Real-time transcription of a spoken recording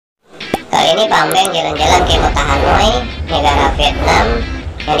ini BankBenk jalan-jalan ke kota Hanoi, negara Vietnam,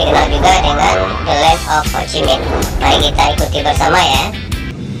 yang dikenal juga dengan The Land of Ho Chi Minh. Mari kita ikuti bersama ya.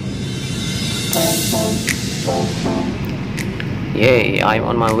 Yay, I'm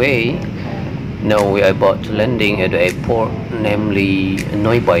on my way. Now we are about to landing at the airport, namely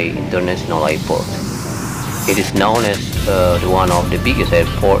Hanoi International Airport. It is known as one of the biggest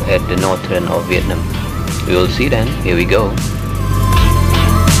airport at the northern of Vietnam. We will see then. Here we go.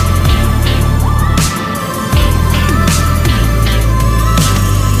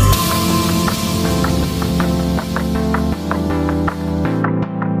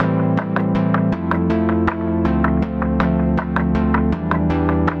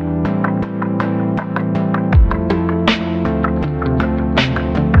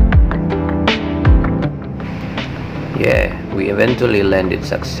 Yeah, we eventually landed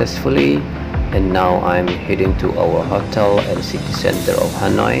successfully, and now I'm heading to our hotel at the city center of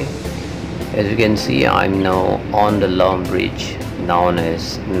Hanoi. As you can see, I'm now on the long bridge known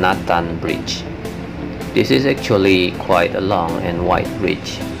as Natan Bridge. This is actually quite a long and wide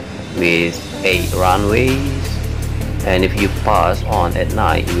bridge with 8 runways, and if you pass on at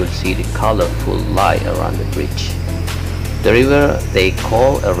night, you will see the colorful light around the bridge. The river they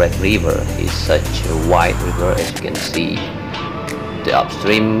call a Red River is such a wide river, as you can see. The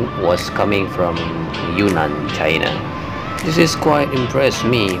upstream was coming from Yunnan, China. This is quite impressed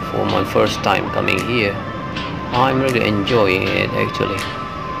me for my first time coming here. I'm really enjoying it actually.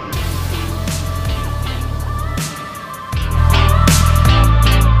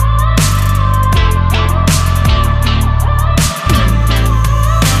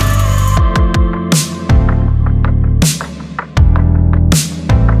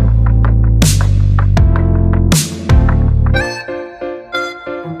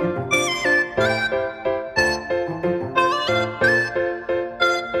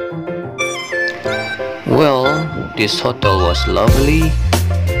 Well, this hotel was lovely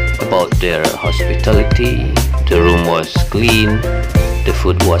about their hospitality. The room was clean, the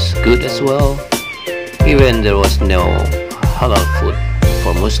food was good as well. Even there was no halal food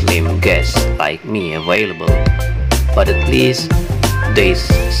for Muslim guests like me available, but at least they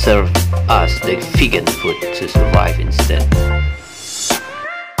served us the vegan food to survive instead.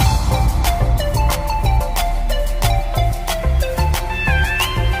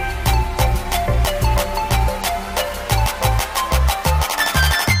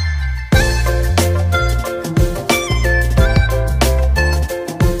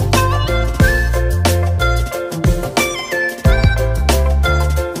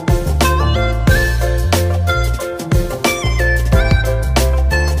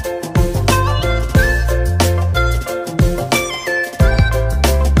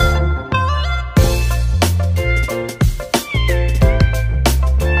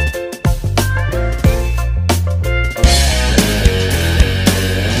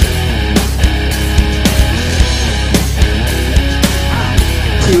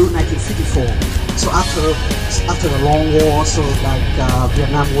 So after the long war, so like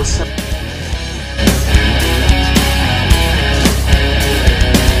Vietnam was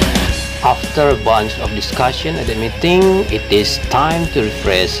After a bunch of discussion at the meeting, it is time to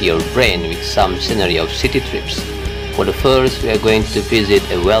refresh your brain with some scenery of city trips. For the first, we are going to visit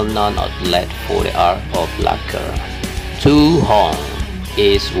a well-known outlet for the art of lacquer. Tu Hong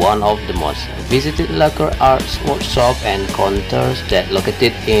is one of the most visited lacquer arts workshop and counters that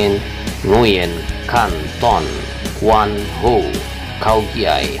located in Nguyen, Canton, Quan Ho, Khao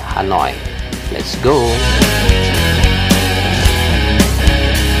Giai, Hanoi. Let's go!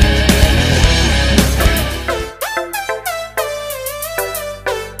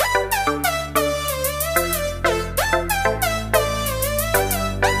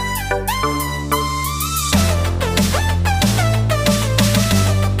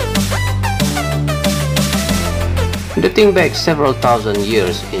 Dating back several thousand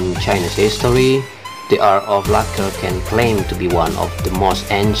years in China's history, the art of lacquer can claim to be one of the most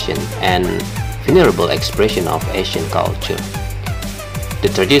ancient and venerable expression of Asian culture.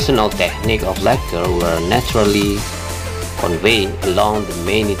 The traditional technique of lacquer were naturally conveyed along the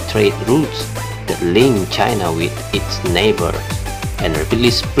many trade routes that link China with its neighbors and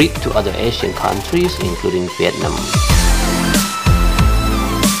rapidly spread to other Asian countries including Vietnam.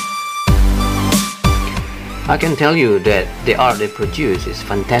 I can tell you that the art they produce is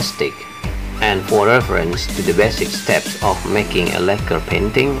fantastic, and for reference to the basic steps of making a lacquer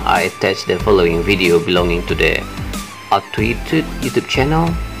painting, I attached the following video belonging to the Altitude YouTube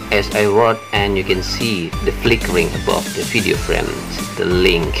channel. As I wrote, and you can see the flickering above the video frames, the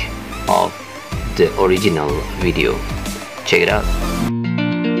link of the original video. Check it out.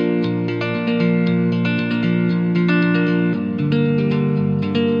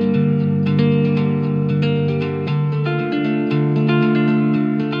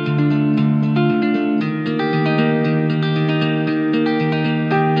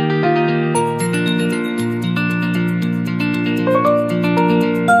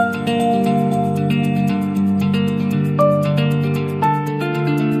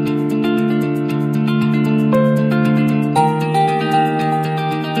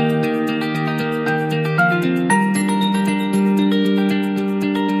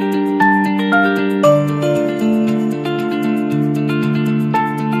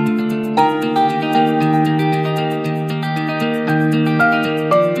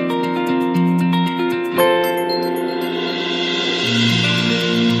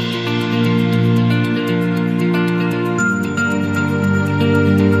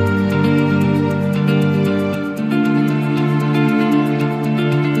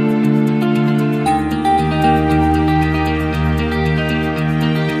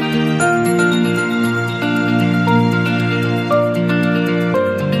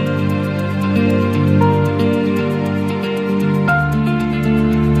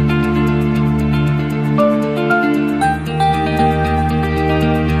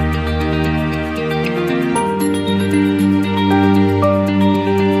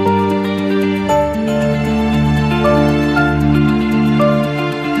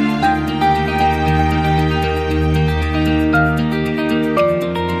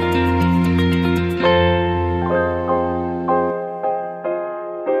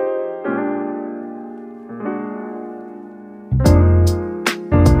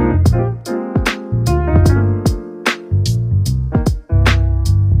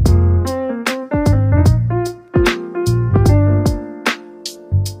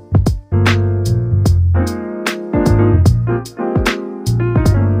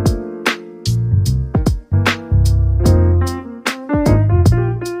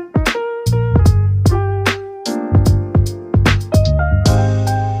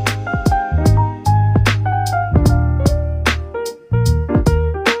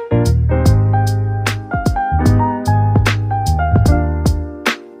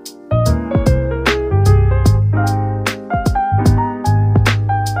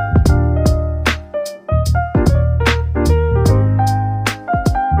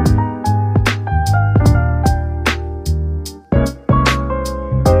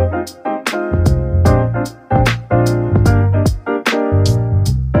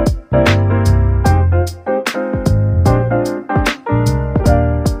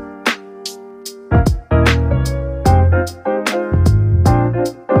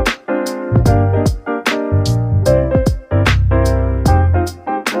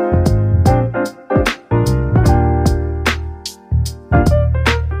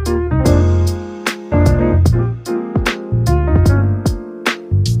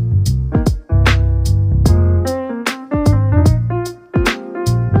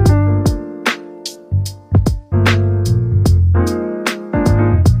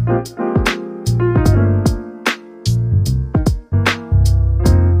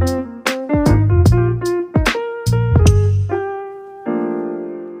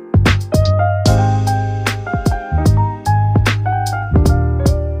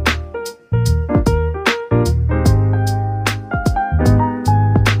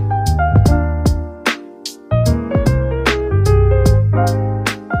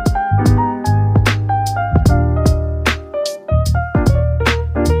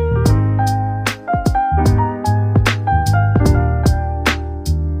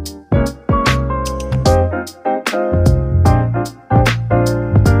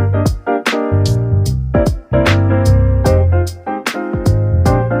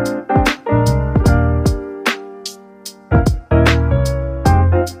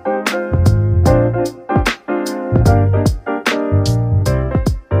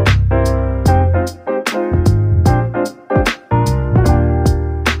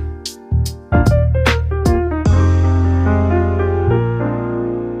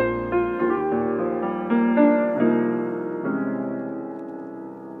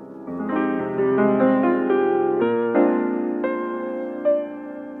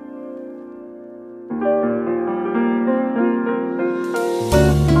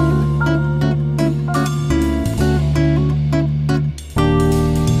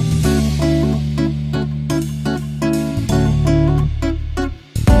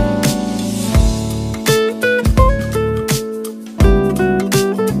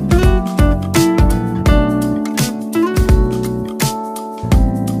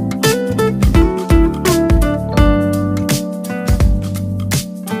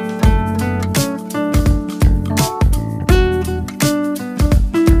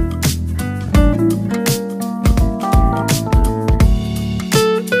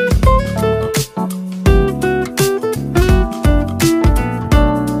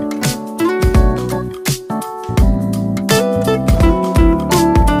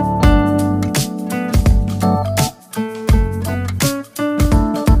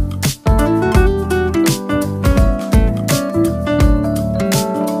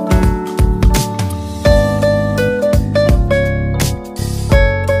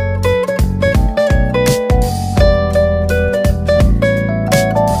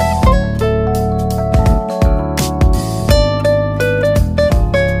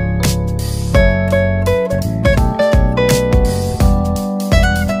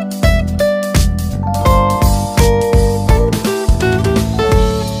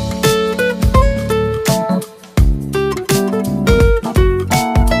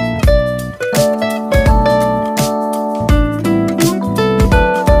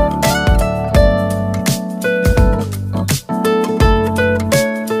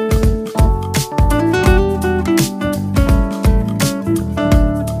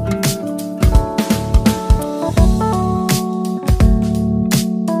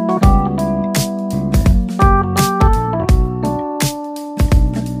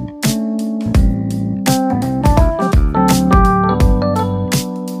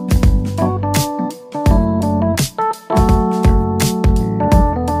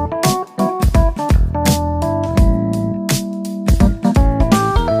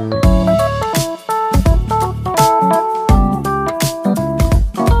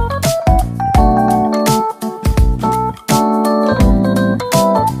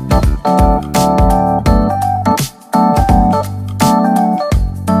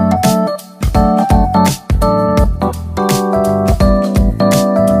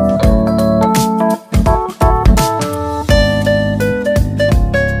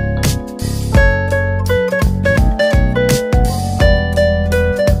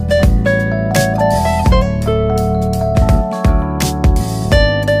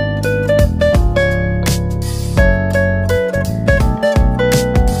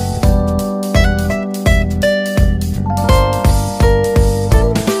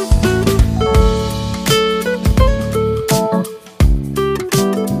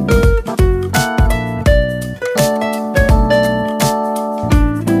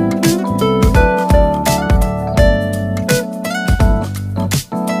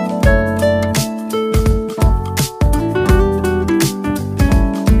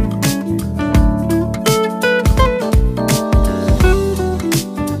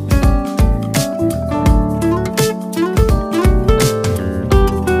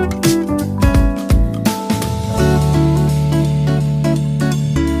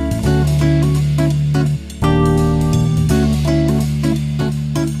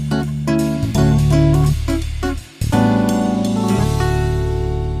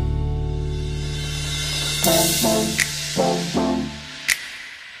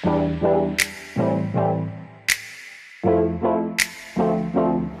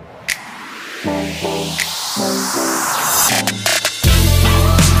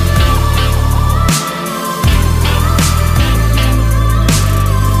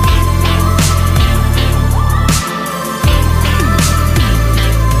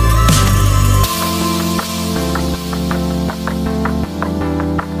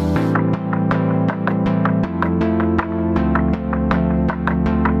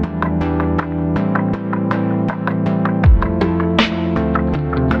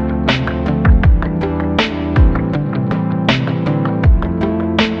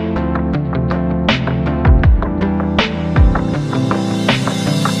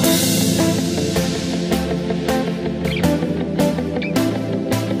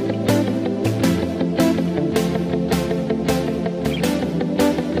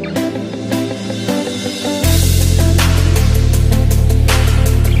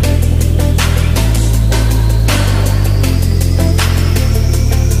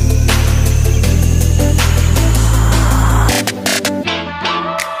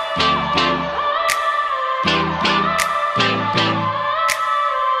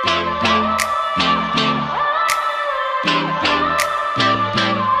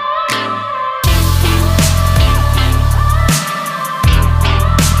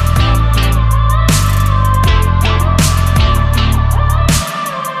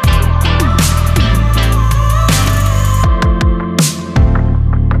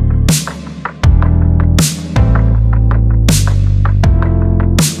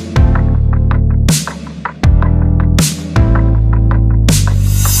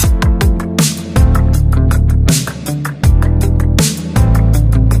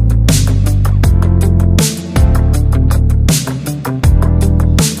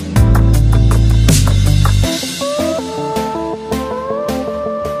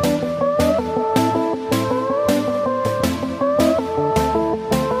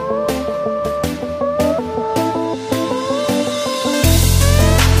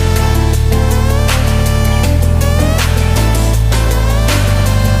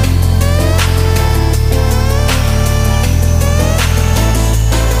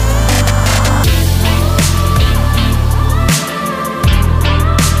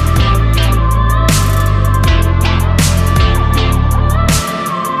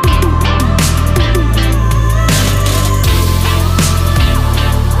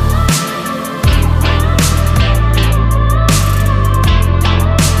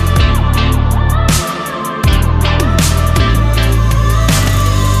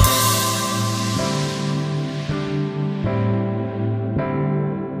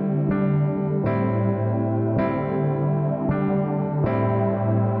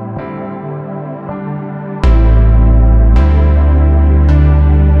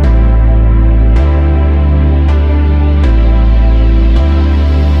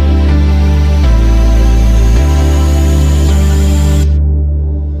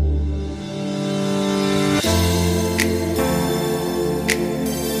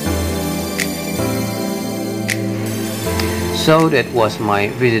 So that was my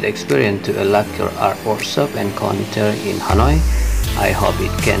visit experience to a lacquer art workshop and counter in Hanoi. I hope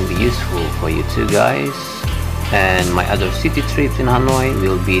it can be useful for you too guys, and my other city trips in Hanoi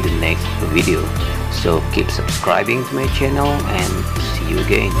will be the next video. So keep subscribing to my channel and see you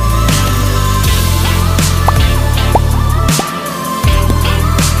again.